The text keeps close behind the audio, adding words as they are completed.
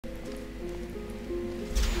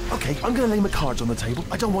Okay, I'm gonna lay my cards on the table.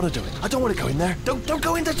 I don't want to do it. I don't want to go in there. Don't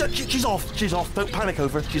go in there. She's off. She's off. Don't panic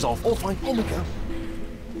over. She's off. All fine. On we go.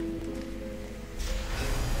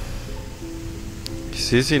 Ich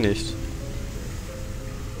sehe sie nicht.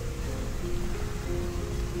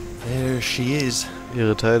 There she is.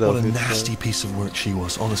 Ihre Teile What auf a jeden nasty Fall. piece of work she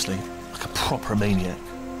was, honestly. Like a proper maniac.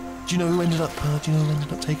 Do you know who ended up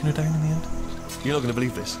taking her down in the end? You're not going to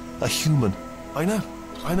believe this. A human. I know.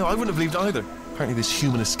 I wouldn't have believed either. Apparently this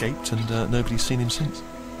human escaped and nobody's seen him since.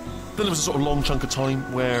 Then there was a sort of long chunk of time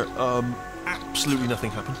where absolutely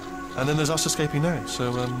nothing happened. And then there's us escaping now.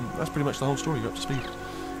 So that's pretty much the whole story. You're up to speed.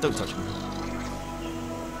 Don't touch me.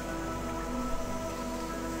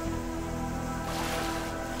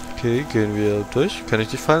 Okay, gehen wir durch. Kann ich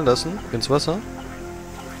dich fallen lassen? Ins Wasser?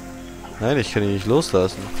 Nein, ich kann ihn nicht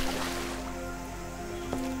loslassen.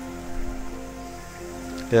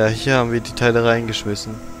 Ja, hier haben wir die Teile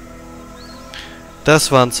reingeschmissen.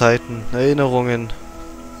 Das waren Zeiten, Erinnerungen.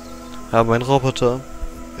 Haben einen Roboter.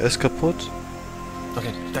 Er ist kaputt.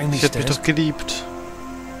 Okay, down Ich these hätte mich stairs. doch geliebt.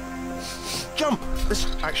 Jump!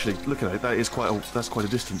 Actually, look at it. That's quite a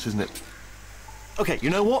distance, isn't it? Okay, you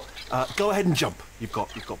know what? Go ahead and jump. You've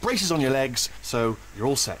got braces on your legs, so you're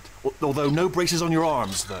all set. Although no braces on your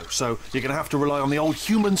arms, though. So you're going to have to rely on the old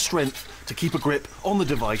human strength to keep a grip on the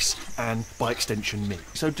device, and by extension, me.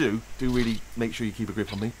 So do really make sure you keep a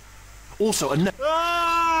grip on me. Also,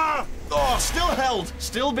 ah! Oh,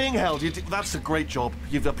 still being held. That's a great job.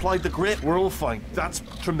 You've applied the grip. We're all fine. That's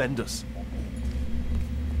tremendous.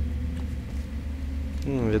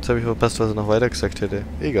 Jetzt habe ich verpasst, was er noch weiter gesagt hätte.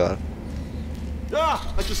 Egal.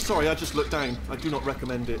 Ah! I just looked down. I do not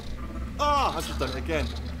recommend it. Ah! I've just done it again.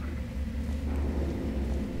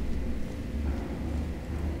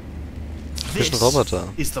 This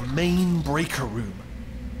is the main breaker room.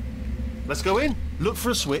 Let's go in. Look for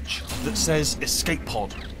a switch that says escape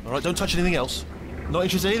pod. Alright, don't touch anything else. Not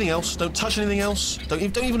interested in anything else. Don't touch anything else. Don't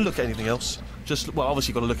even look at anything else. Just, well,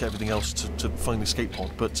 obviously you've got to look at everything else to find the escape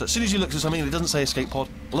pod. But as soon as you look at something and it doesn't say escape pod,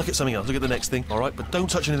 look at something else. Look at the next thing, alright? But don't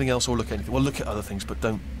touch anything else or look at anything. Well, look at other things, but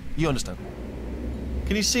don't. You understand.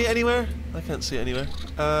 Can you see it anywhere? I can't see it anywhere.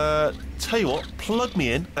 Tell you what, plug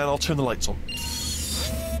me in and I'll turn the lights on.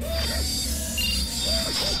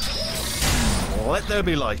 Let there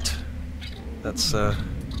be light. That's,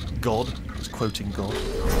 God. He's quoting God.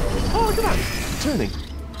 Oh, look at that. Turning.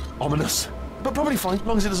 Ominous. But probably fine, as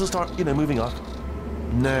long as it doesn't start, moving up.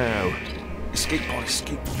 Now. Escape pod.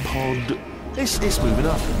 It's moving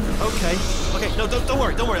up. Okay, no, don't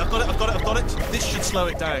worry. I've got it. This should slow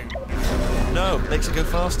it down. No, makes it go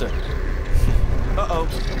faster. Uh-oh.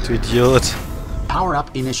 Du Idiot. Power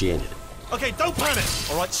up initiated. Okay, don't panic.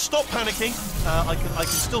 All right, stop panicking. I can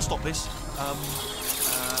still stop this.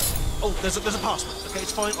 Oh, there's a password. Okay,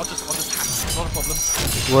 it's fine. I'll just hack it. Not a problem.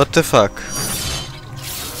 What the fuck?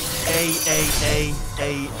 A.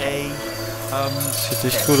 Sieht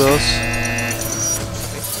nicht gut aus.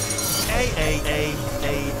 C.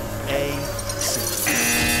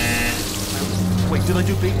 Wait, did I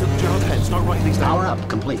do B? Do you have a pen? Start writing these down. Power up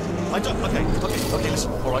complete. I don't. Okay.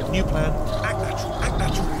 Listen. All right, new plan. Act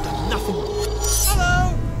natural. You've done nothing wrong.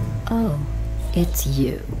 Hello. Oh, it's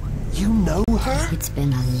you. You know her? It's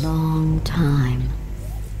been a long time.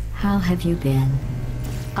 How have you been?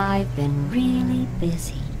 I've been really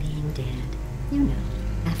busy being dead. You know,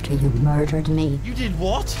 after you murdered me. You did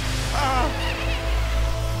what?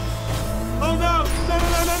 Oh no! No!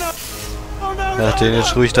 Oh no! Er hat den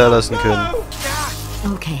jetzt ruhig da lassen können.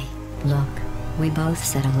 Okay, look, we both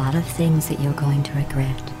said a lot of things that you're going to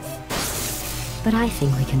regret. But I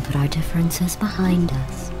think we can put our differences behind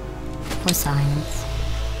us. For science.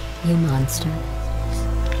 You monster.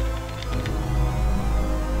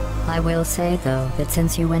 I will say, though, that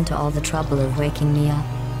since you went to all the trouble of waking me up,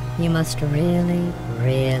 you must really,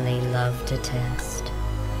 really love to test.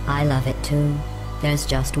 I love it too. There's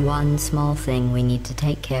just one small thing we need to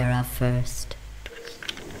take care of first.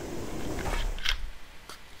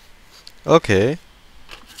 Okay.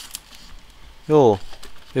 Jo,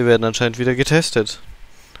 wir werden anscheinend wieder getestet.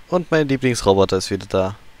 Und mein Lieblingsroboter ist wieder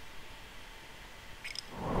da.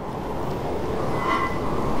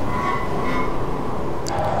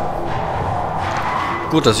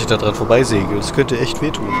 Gut, dass ich da dran vorbeisegel. Das könnte echt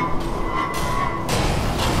wehtun.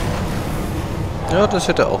 Ja, das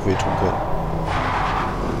hätte auch wehtun können.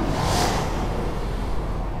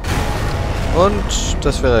 Und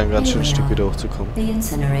das wäre ein ganz schönes Stück wieder hochzukommen. The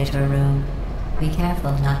incinerator room. Be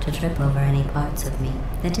careful not to trip over any parts of me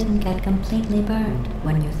that didn't get completely burned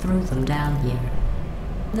when you threw them down here.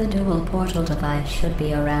 The dual portal device should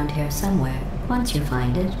be around here somewhere. Once you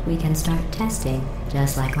find it, we can start testing,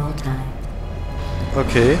 just like old times.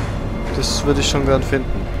 Okay. Das würde ich schon gern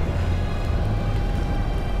finden.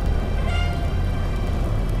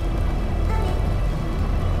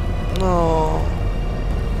 Oh.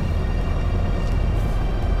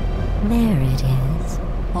 There it is.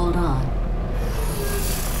 Hold on.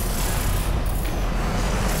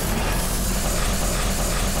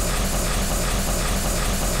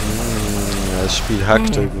 Das Spiel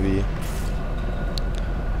hackt irgendwie.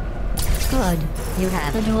 Good. You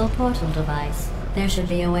have a dual portal device. There should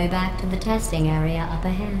be a way back to the testing area up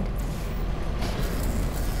ahead.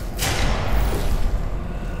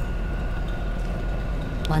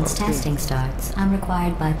 Once testing starts, I'm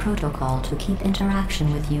required by protocol to keep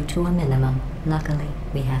interaction with you to a minimum. Luckily,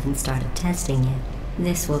 we haven't started testing yet.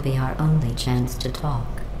 This will be our only chance to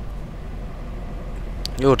talk.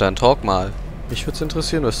 Jo, dann talk mal. Mich würde es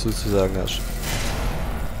interessieren, was du zu sagen hast.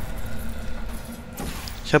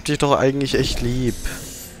 Ich hab dich doch eigentlich echt lieb.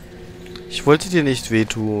 Ich wollte dir nicht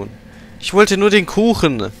wehtun. Ich wollte nur den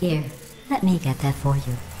Kuchen. Here, let me get that for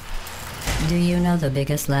you. Do you know the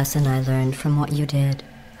biggest lesson I learned from what you did?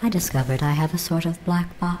 I discovered I have a sort of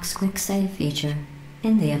black box quick save feature.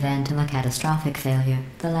 In the event of a catastrophic failure,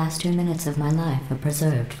 the last 2 minutes of my life are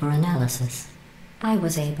preserved for analysis. I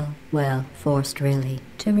was able, well, forced really,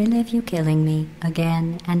 to relive you killing me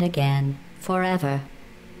again and again, forever.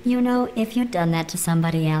 You know, if you'd done that to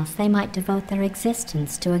somebody else, they might devote their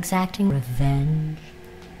existence to exacting revenge.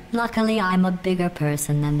 Luckily, I'm a bigger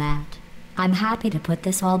person than that. I'm happy to put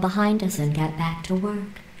this all behind us and get back to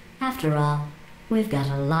work. After all, we've got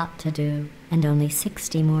a lot to do, and only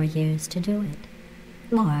 60 more years to do it.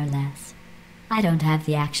 More or less. I don't have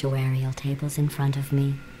the actuarial tables in front of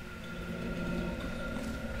me.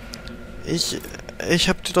 Ich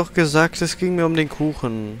hab dir doch gesagt, es ging mir um den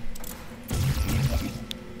Kuchen.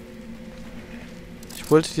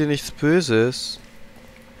 Ich wollte dir nichts Böses.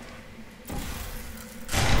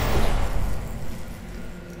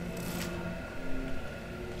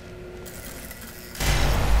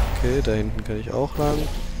 Okay, da hinten kann ich auch lang.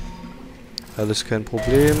 Alles kein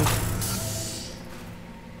Problem.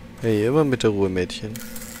 Hey, immer mit der Ruhe, Mädchen.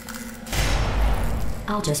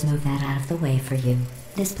 I'll just move that out of the way for you.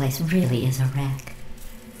 This place really is a wreck.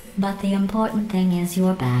 But the important thing is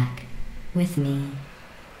you're back. With me.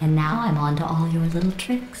 And now I'm on to all your little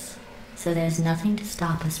tricks. So there's nothing to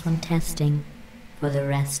stop us from testing. For the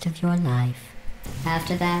rest of your life.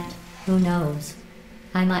 After that, who knows?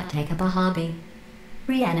 I might take up a hobby.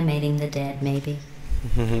 Reanimating the dead, maybe.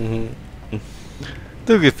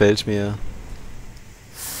 Du gefällst mir.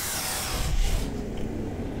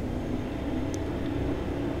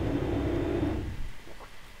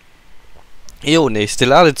 Jo, nächste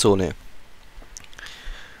Ladezone.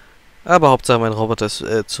 Aber Hauptsache mein Roboter ist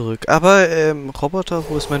zurück. Aber, Roboter,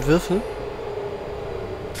 wo ist mein Würfel?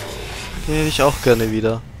 Den hätte ich auch gerne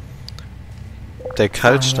wieder. Der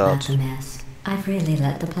Kaltstart. I've really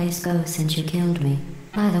let the place go since you killed me.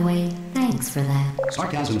 By the way, thanks for that.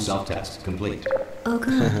 Sarcasm self-test complete. Oh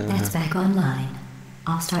good, that's back online.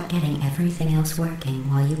 I'll start getting everything else working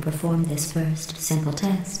while you perform this first simple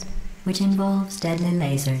test, which involves deadly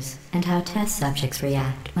lasers and how test subjects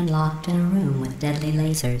react when locked in a room with deadly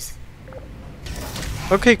lasers.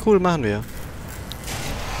 Okay, cool, machen wir.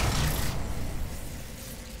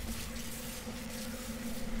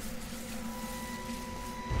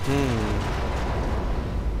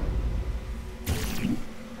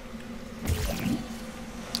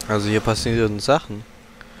 Also hier passieren Sachen.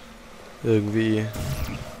 Irgendwie.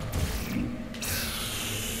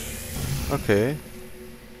 Okay.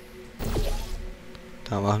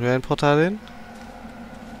 Da machen wir ein Portal hin.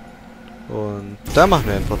 Und da machen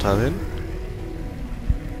wir ein Portal hin.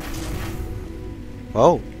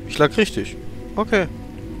 Wow, ich lag richtig. Okay.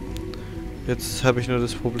 Jetzt habe ich nur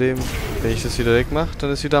das Problem, wenn ich das wieder wegmache,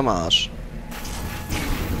 dann ist wieder am Arsch.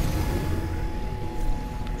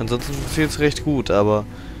 Ansonsten funktioniert es recht gut, aber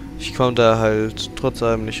ich komme da halt trotz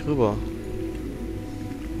allem nicht rüber.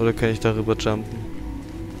 Oder kann ich da rüber jumpen?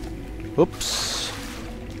 Ups.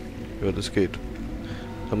 Ja, das geht.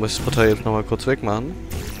 Dann muss ich das Portal jetzt nochmal kurz wegmachen.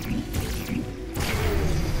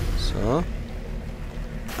 So.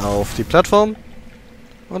 Auf die Plattform.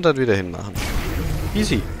 Und dann wieder hinmachen.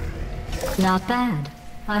 Easy. Not bad.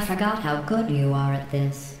 I forgot how good you are at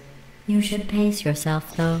this. You should pace yourself,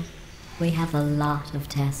 though. We have a lot of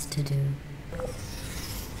tests to do.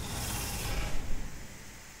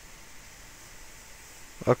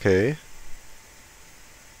 Okay.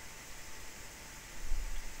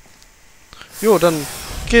 Jo, dann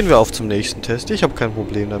gehen wir auf zum nächsten Test. Ich habe kein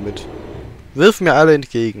Problem damit. Wirf mir alle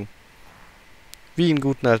entgegen. Wie in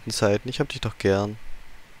guten alten Zeiten. Ich hab dich doch gern.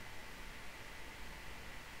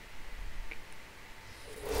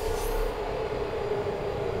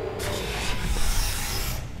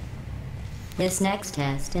 This next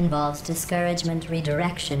test involves discouragement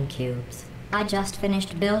redirection cubes. I just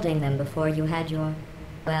finished building them before you had your,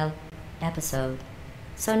 well, episode.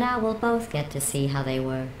 So now we'll both get to see how they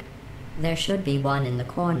work. There should be one in the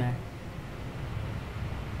corner.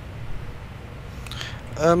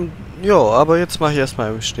 Jo, aber jetzt mache ich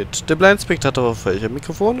erstmal einen Schnitt. TheBlindSpectator war für euch am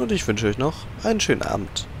Mikrofon und ich wünsche euch noch einen schönen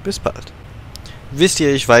Abend. Bis bald. Wisst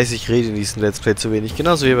ihr, ich weiß, ich rede in diesem Let's Play zu wenig,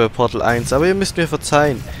 genauso wie bei Portal 1, aber ihr müsst mir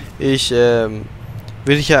verzeihen. Ich,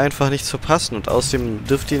 will hier einfach nichts verpassen und außerdem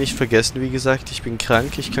dürft ihr nicht vergessen, wie gesagt, ich bin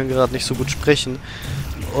krank, ich kann gerade nicht so gut sprechen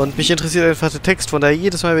und mich interessiert einfach der Text, von daher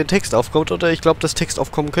jedes Mal, wenn Text aufkommt oder ich glaube, dass Text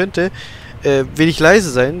aufkommen könnte, will ich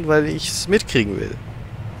leise sein, weil ich es mitkriegen will.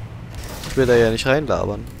 Ich will da ja nicht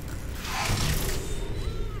reinlabern.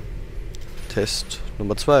 Test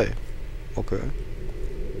Nummer 2. Okay.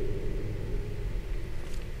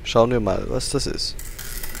 Schauen wir mal, was das ist.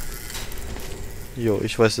 Jo,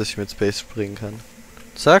 ich weiß, dass ich mit Space springen kann.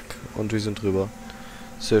 Zack, und wir sind drüber.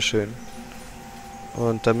 Sehr schön.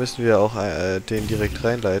 Und da müssen wir auch den direkt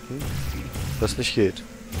reinleiten, was nicht geht.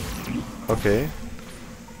 Okay.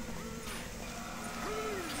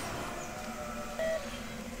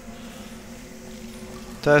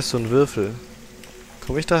 Da ist so ein Würfel.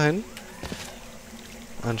 Komme ich da hin?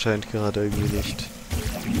 Anscheinend gerade irgendwie nicht.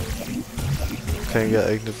 Kein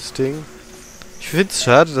geeignetes Ding. Ich finde es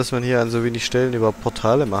schade, dass man hier an so wenig Stellen überhaupt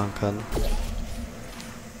Portale machen kann.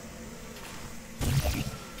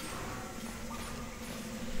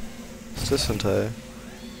 Was ist das für ein Teil?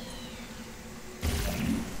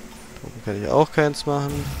 Oben kann ich auch keins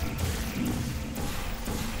machen.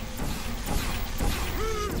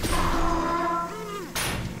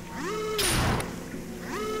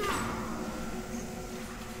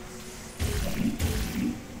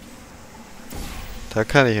 Da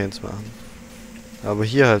kann ich eins machen. Aber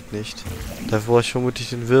hier halt nicht. Dafür brauche ich vermutlich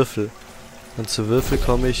den Würfel. Und zu Würfel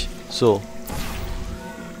komme ich so.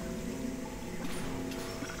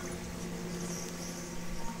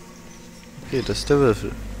 Okay, das ist der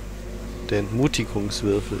Würfel. Der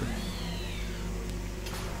Entmutigungswürfel.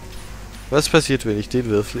 Was passiert, wenn ich den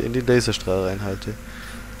Würfel in den Laserstrahl reinhalte?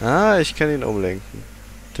 Ah, ich kann ihn umlenken.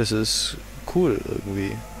 Das ist cool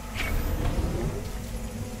irgendwie.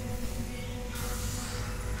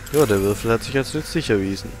 Ja, der Würfel hat sich als nützlich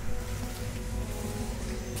erwiesen.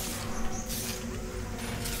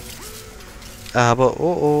 Aber,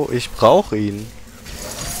 oh, ich brauche ihn.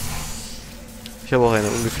 Ich habe auch eine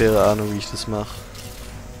ungefähre Ahnung, wie ich das mache.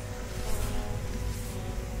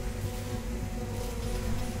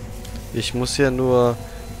 Ich muss ja nur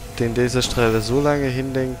den Laserstrahler so lange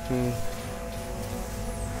hinlenken.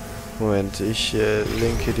 Moment, ich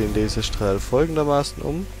lenke den Laserstrahl folgendermaßen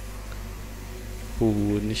um.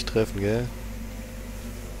 Nicht treffen, gell?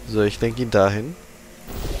 So, ich lenke ihn dahin.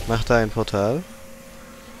 Mach da ein Portal.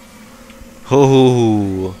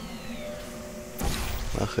 Hohoho.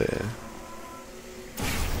 Mache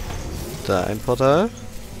da ein Portal.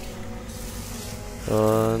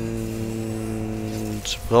 Und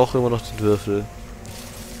brauche immer noch den Würfel.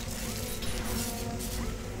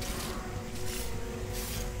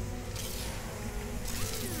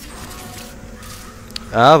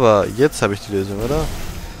 Aber jetzt habe ich die Lösung, oder?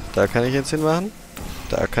 Da kann ich eins hinmachen.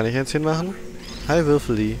 Da kann ich eins hinmachen. Hi,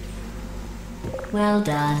 Würfeli. Well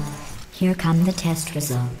done. Here come the test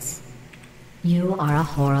results. You are a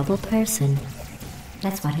horrible person.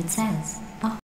 That's what it says.